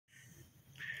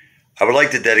I would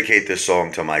like to dedicate this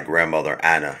song to my grandmother,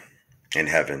 Anna, in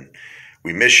heaven.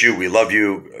 We miss you. We love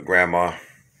you, Grandma.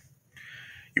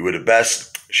 You were the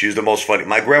best. She was the most funny.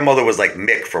 My grandmother was like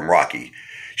Mick from Rocky.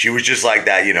 She was just like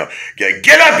that,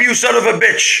 Get up, you son of a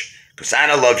bitch. Because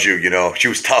Anna loves you, She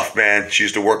was tough, man. She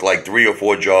used to work like 3 or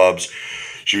 4 jobs.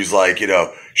 She was like,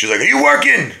 she's like, are you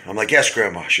working? I'm like, yes,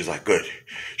 Grandma. She's like, good.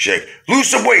 She's like, lose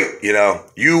some weight,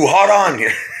 You hot on.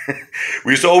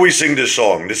 We used to always sing this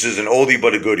song. This is an oldie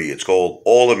but a goodie. It's called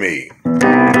All of Me.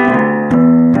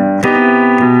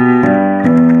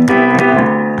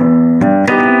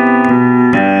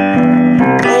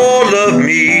 All of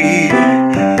me.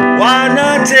 Why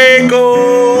not take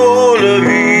all of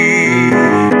me?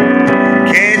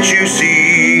 Can't you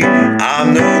see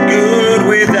I'm no good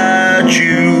without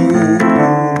you?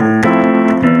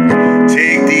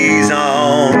 Take these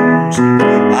arms,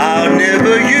 I'll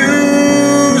never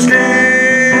use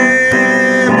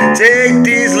them. Take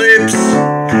these lips,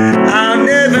 I'll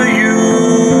never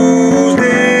use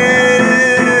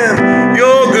them.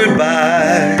 Your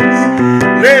goodbyes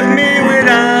left me with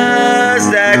eyes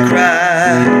that cry.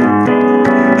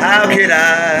 How could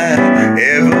I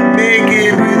ever make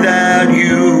it without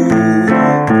you?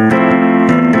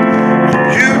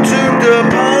 You took the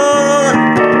part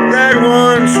that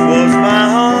once was my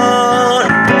heart,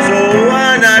 so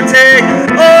why not take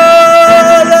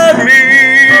all of me?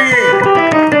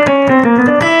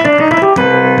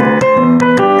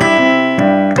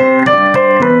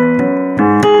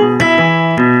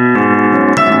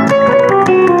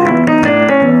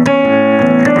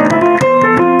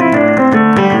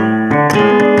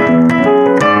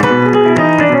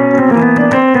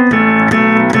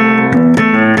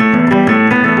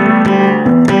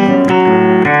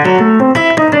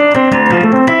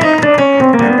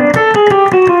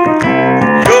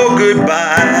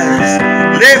 Goodbyes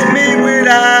left me with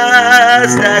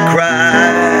eyes that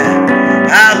cry.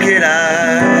 How can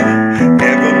I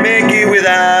ever make it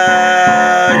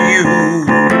without you?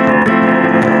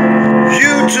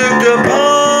 You took the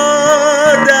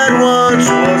part that once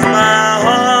was my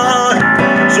heart,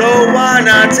 so why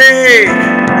not take?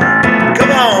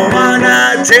 Come on, why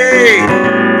not take?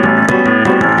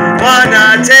 Why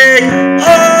not take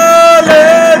all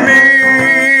of me?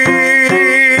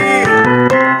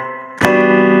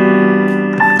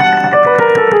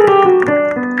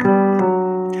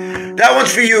 That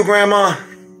one's for you, Grandma.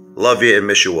 Love you and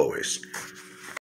miss you always.